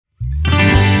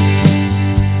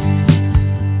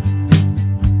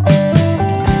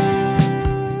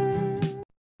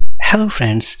Hello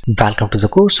friends, welcome to the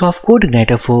course of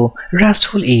CodeIgniter for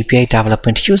RESTful API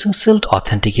development using Silk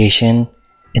Authentication.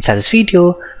 Inside this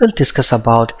video, we'll discuss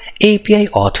about API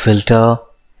Auth filter.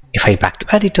 If I back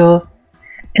to editor,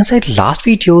 inside last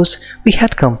videos, we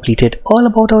had completed all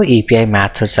about our API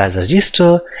methods as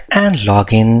register and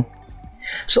login.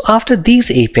 So after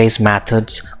these API's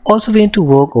methods, also we need to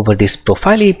work over this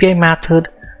profile API method,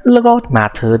 logout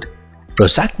method,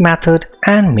 project method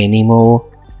and many more.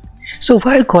 So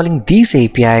while calling these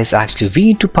APIs, actually we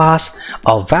need to pass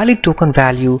a valid token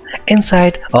value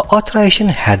inside a authorization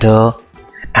header.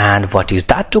 And what is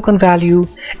that token value?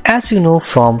 As you know,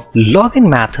 from login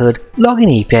method,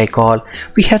 login API call,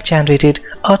 we have generated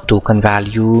a token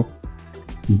value.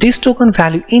 This token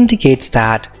value indicates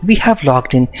that we have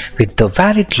logged in with the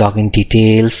valid login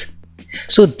details.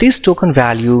 So this token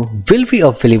value will be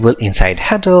available inside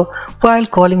header while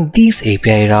calling these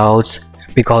API routes,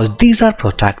 because these are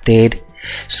protected.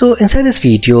 So inside this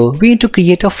video, we need to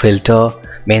create a filter.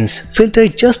 Means filter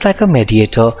is just like a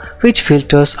mediator which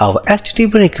filters our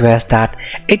HTTP request that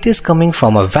it is coming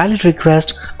from a valid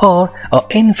request or an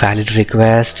invalid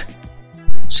request.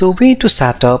 So we need to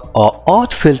set up a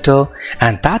auth filter,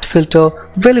 and that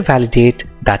filter will validate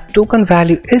that token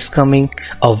value is coming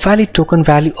a valid token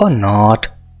value or not.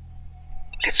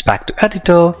 Let's back to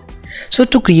editor. So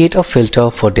to create a filter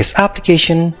for this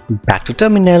application, back to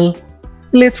terminal,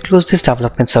 let's close this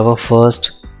development server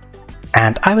first.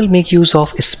 And I will make use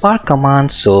of Spark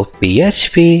command. So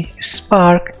php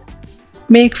spark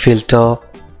make filter,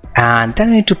 and then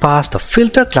I need to pass the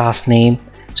filter class name.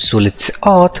 So let's say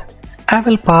auth. I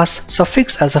will pass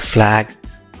suffix as a flag.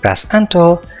 Press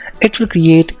enter. It will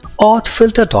create auth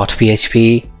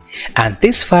filter.php, and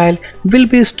this file will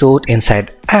be stored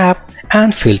inside app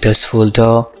and filters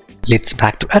folder. Let's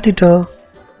back to editor.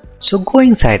 So go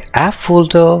inside app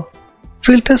folder,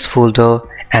 filters folder,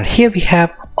 and here we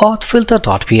have auth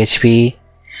filter.php.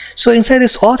 So inside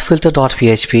this auth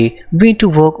filter.php, we need to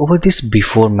work over this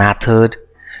before method,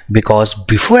 because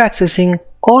before accessing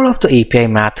all of the API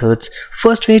methods,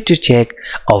 first we need to check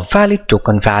a valid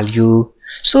token value.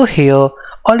 So here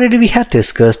already we have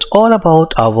discussed all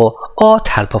about our auth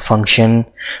helper function.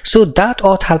 So that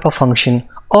auth helper function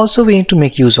also we need to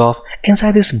make use of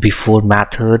inside this before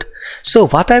method. So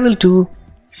what I will do,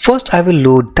 first I will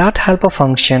load that helper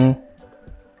function,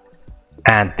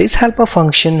 and this helper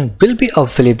function will be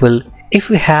available if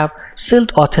we have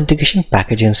Silk Authentication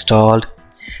package installed.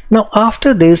 Now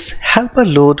after this helper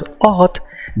load auth,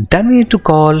 then we need to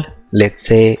call, let's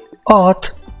say, auth,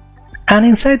 and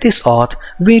inside this auth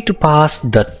we need to pass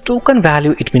the token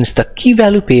value. It means the key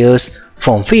value pairs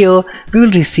from where we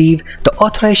will receive the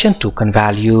authorization token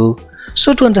value.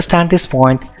 So to understand this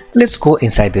point, let's go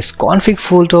inside this config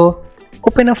folder,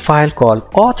 open a file called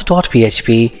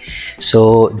auth.php.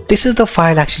 So this is the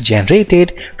file actually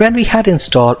generated when we had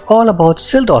installed all about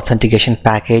Silk Authentication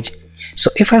package.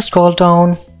 So if I scroll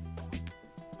down,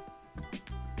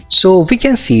 so we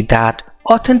can see that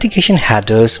authentication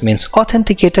headers means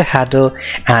authenticator header,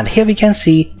 and here we can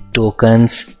see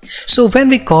tokens. So when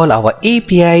we call our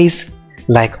APIs,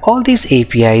 like all these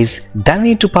APIs, then we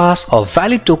need to pass a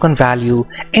valid token value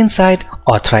inside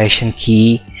authorization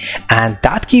key, and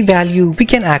that key value we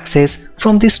can access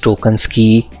from this tokens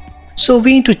key. So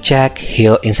we need to check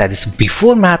here inside this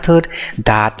before method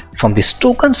that from this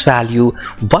tokens value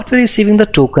what we're receiving the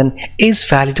token is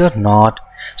valid or not.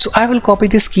 So I will copy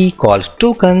this key called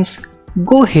tokens,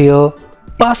 go here,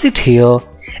 pass it here,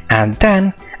 and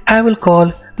then I will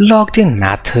call logged in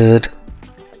method.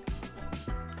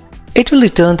 It will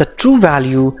return the true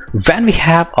value when we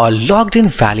have a logged in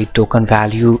valid token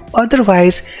value,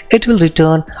 otherwise it will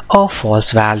return a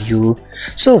false value.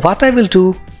 So what I will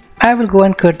do, I will go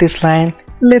and cut this line.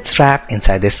 Let's wrap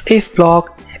inside this if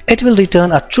block. It will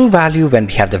return a true value when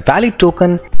we have the valid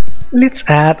token. Let's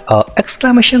add a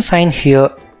exclamation sign here,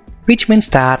 which means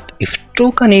that if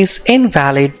token is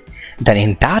invalid, then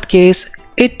in that case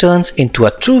it turns into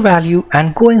a true value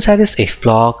and go inside this if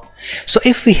block. So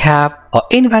if we have an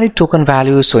invalid token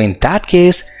value, so in that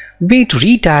case we need to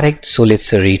redirect. So let's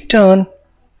say return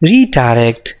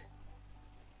redirect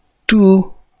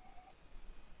to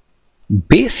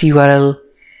base URL,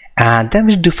 and then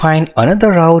we define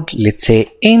another route, let's say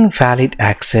invalid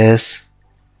access.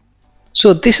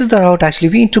 So this is the route actually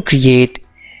we need to create,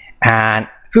 and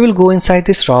we will go inside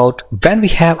this route when we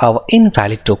have our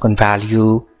invalid token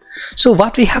value. So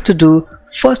what we have to do,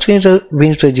 first we need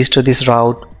to register this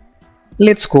route.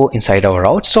 Let's go inside our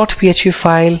routes.php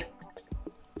file,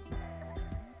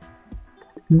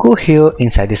 go here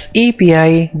inside this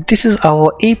API. This is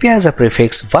our API as a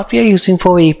prefix what we are using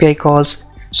for API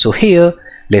calls. So here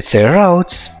let's say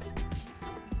routes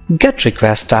get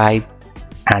request type,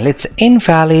 and let's say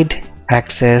invalid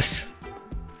access.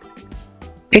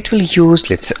 It will use,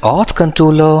 let's say, auth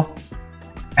controller,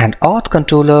 and auth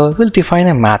controller will define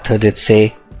a method, let's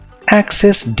say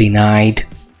access denied.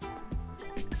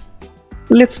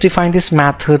 Let's define this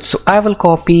method, so I will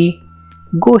copy,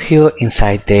 go here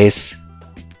inside this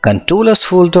controllers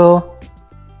folder,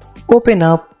 open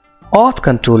up auth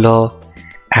controller.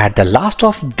 At the last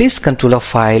of this controller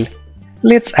file,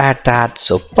 let's add that,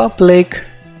 so public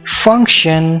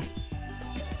function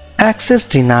access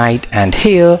denied, and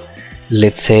here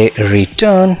let's say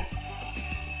return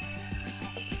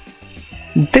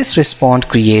this response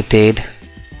created,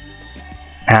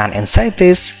 and inside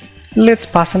this let's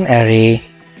pass an array,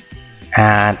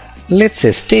 and let's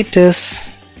say status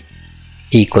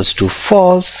equals to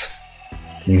false,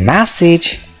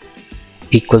 message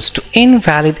equals to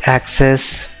invalid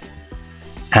access,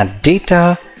 and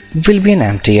data will be an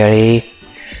empty array.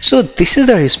 So this is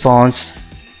the response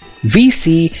we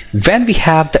see when we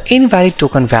have the invalid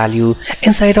token value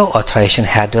inside our authorization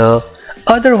header.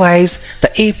 Otherwise the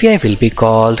API will be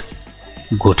called.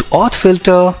 Go to auth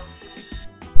filter.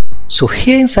 So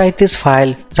here inside this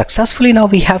file, successfully now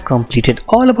we have completed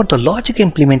all about the logic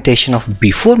implementation of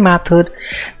before method.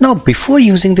 Now before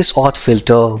using this auth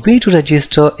filter, we need to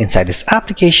register inside this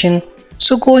application.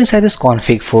 So go inside this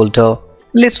config folder.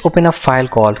 Let's open a file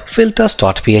called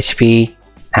filters.php,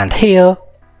 and here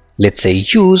let's say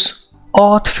use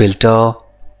auth filter.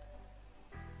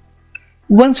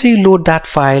 Once we load that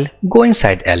file, go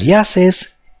inside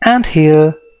aliases, and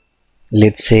here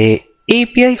let's say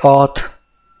API auth.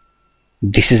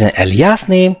 This is an alias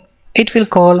name. It will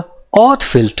call auth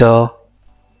filter,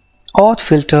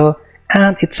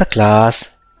 and it's a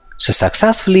class. So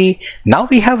successfully now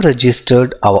we have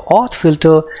registered our auth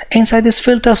filter inside this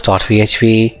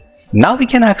filters.php. Now we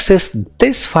can access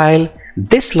this file,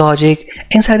 this logic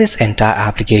inside this entire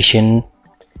application.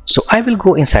 So I will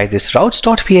go inside this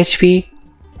routes.php.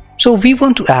 So we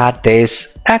want to add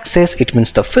this access, it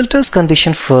means the filters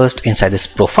condition first inside this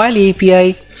profile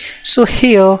API. So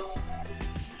here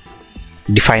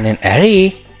define an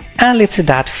array, and let's say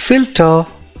that filter,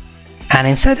 and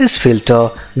inside this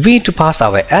filter we need to pass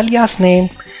our alias name.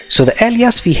 So the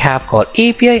alias we have called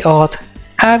API auth,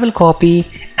 I will copy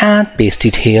and paste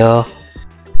it here.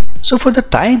 So for the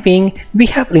time being, we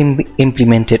have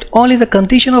implemented only the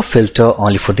condition of filter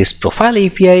only for this profile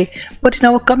API, but in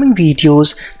our coming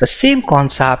videos the same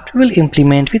concept will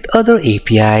implement with other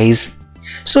APIs.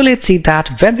 So let's see that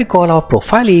when we call our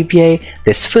profile API,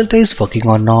 this filter is working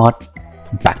or not.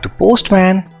 Back to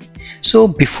Postman. So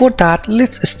before that,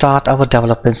 let's start our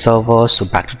development server. So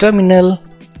back to terminal,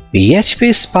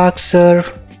 PHP Spark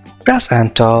serve, press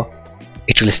enter.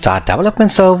 It will start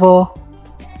development server.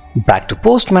 Back to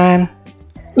Postman.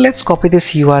 Let's copy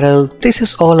this URL. This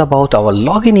is all about our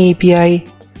login API.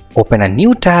 Open a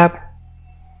new tab.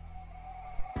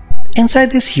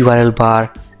 Inside this URL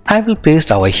bar, I will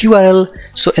paste our URL.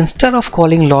 So instead of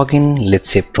calling login,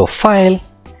 let's say profile,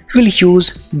 we'll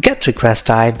use get request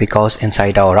type, because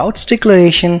inside our routes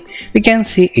declaration we can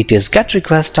see it is get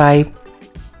request type.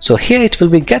 So here it will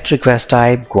be get request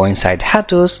type. Go inside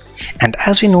headers, and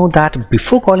as we know that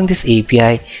before calling this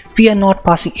API we are not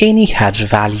passing any header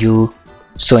value,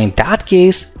 so in that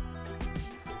case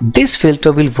this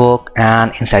filter will work,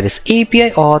 and inside this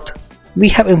API auth we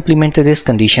have implemented this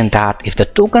condition that if the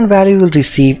token value will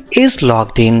receive is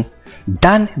logged in,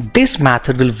 then this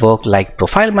method will work like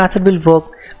profile method will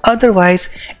work,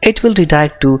 otherwise it will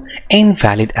redirect to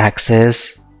invalid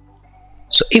access.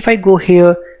 So if I go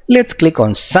here, let's click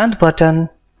on send button,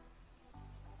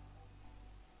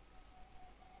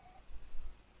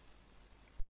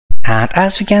 and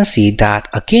as we can see that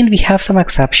again we have some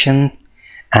exception,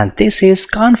 and this is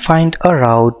can't find a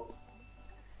route.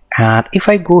 And if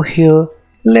I go here,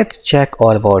 let's check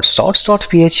all about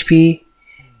routes.php.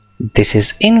 This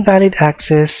is invalid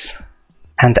access,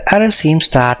 and the error seems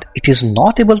that it is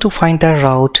not able to find the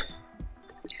route,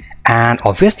 and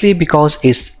obviously because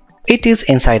it is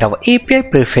inside our API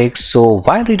prefix, so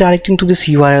while redirecting to this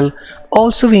URL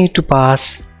also we need to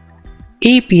pass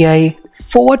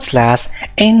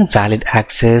API/invalid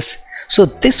access. So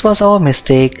this was our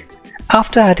mistake.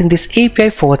 After adding this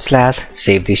API/,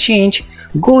 save this change,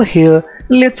 go here,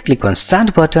 let's click on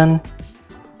send button,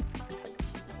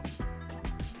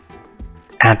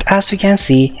 and as we can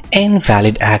see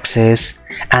invalid access,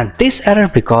 and this error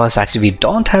because actually we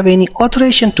don't have any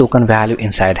authorization token value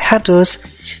inside headers.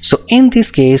 So in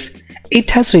this case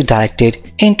it has redirected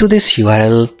into this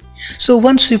URL. So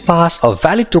once we pass a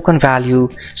valid token value,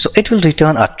 so it will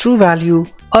return a true value,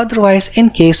 otherwise in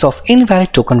case of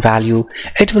invalid token value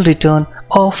it will return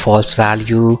or false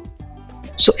value.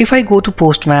 So if I go to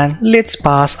Postman, let's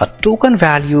pass a token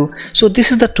value. So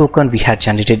this is the token we had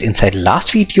generated inside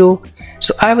last video.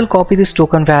 So I will copy this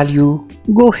token value,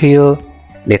 go here,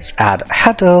 let's add a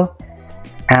header,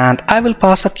 and I will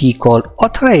pass a key called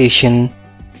authorization.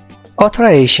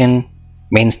 Authorization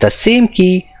means the same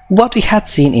key what we had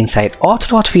seen inside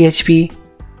auth.php.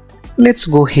 Let's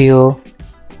go here,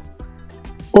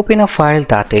 open a file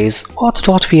that is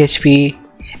auth.php,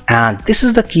 and this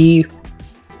is the key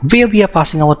where we are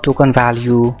passing our token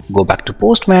value. Go back to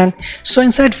Postman. So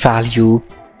inside value,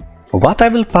 what I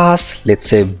will pass, let's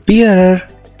say bearer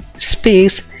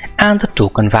space and the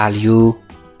token value.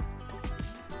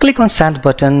 Click on send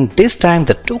button. This time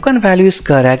the token value is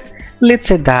correct. Let's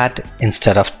say that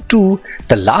instead of 2,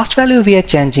 the last value we are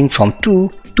changing from 2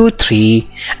 to 3,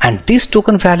 and this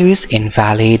token value is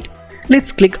invalid.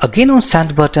 Let's click again on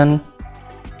send button.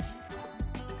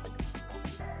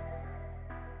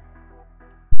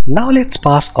 Now let's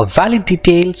pass a valid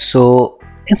detail. So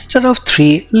instead of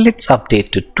 3, let's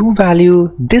update to 2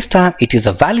 value. This time it is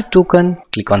a valid token.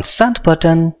 Click on send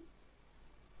button.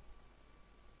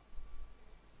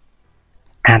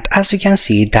 And as we can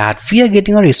see that we are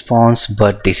getting a response,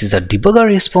 but this is a debugger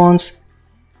response.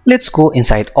 Let's go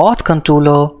inside auth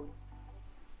controller,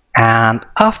 and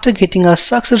after getting a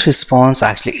success response,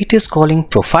 actually it is calling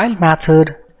profile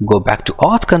method. Go back to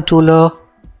auth controller.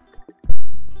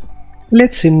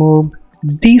 Let's remove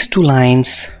these 2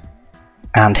 lines,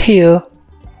 and here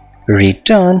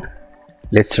return,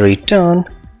 let's return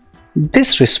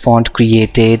this response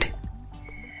created,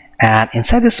 and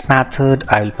inside this method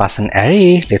I will pass an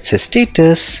array. Let's say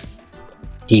status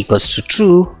equals to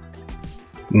true,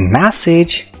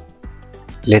 message,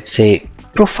 let's say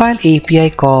profile API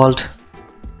called,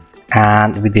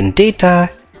 and within data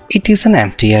it is an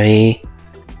empty array.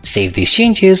 Save these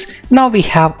changes. Now we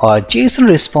have our JSON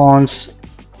response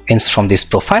from this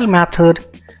profile method.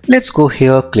 Let's go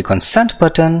here, click on send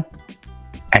button,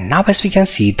 and now as we can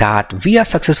see that we are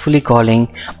successfully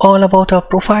calling all about our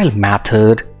profile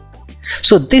method.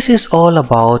 So this is all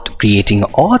about creating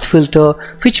an auth filter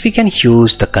which we can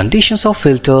use the conditions of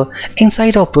filter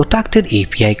inside our protected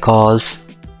API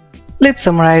calls. Let's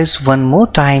summarize one more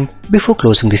time before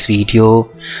closing this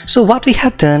video. So what we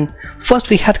had done, first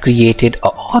we had created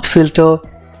an auth filter.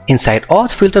 Inside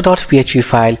authfilter.php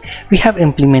file, we have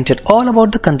implemented all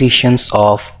about the conditions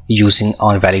of using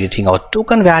or validating our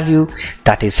token value,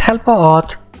 that is helper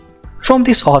auth. From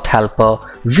this auth helper,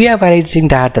 we are validating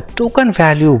that the token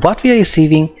value what we are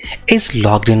receiving is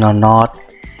logged in or not.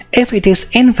 If it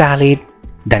is invalid,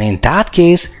 then in that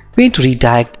case we need to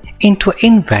redirect into an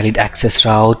invalid access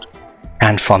route,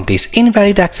 and from this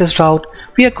invalid access route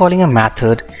we are calling a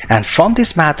method, and from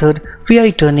this method we are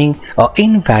returning an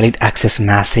invalid access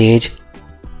message.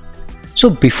 So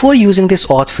before using this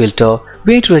auth filter,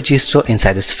 we need to register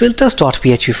inside this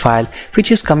filters.php file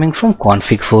which is coming from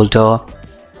config folder.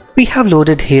 We have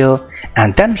loaded here,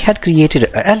 and then we had created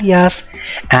an alias,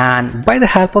 and by the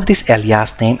help of this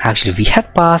alias name actually we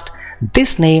had passed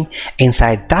this name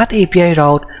inside that API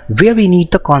route where we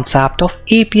need the concept of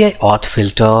API auth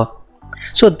filter.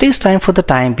 So this time, for the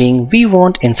time being, we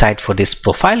want inside for this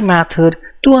profile method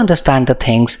to understand the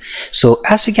things. So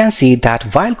as we can see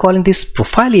that while calling this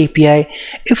profile API,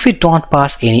 if we don't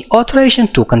pass any authorization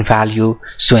token value,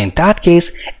 so in that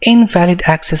case invalid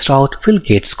access route will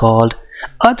get called.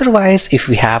 Otherwise, if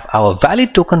we have our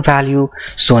valid token value,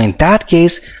 so in that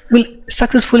case we'll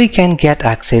successfully can get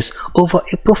access over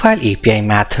a profile API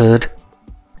method.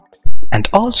 And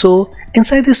also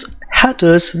inside this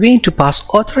headers we need to pass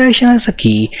authorization as a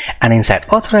key, and inside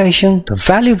authorization the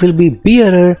value will be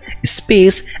bearer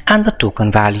space and the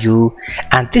token value,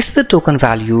 and this is the token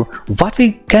value what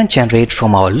we can generate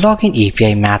from our login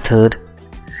API method.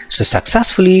 So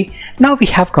successfully now we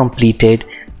have completed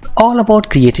all about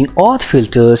creating auth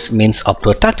filters, means of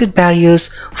protected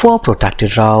barriers for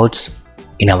protected routes.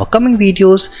 In our coming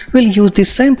videos, we'll use the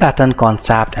same pattern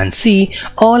concept and see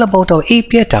all about our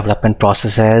API development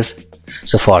processes.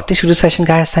 So for this video session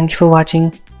guys, thank you for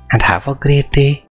watching and have a great day.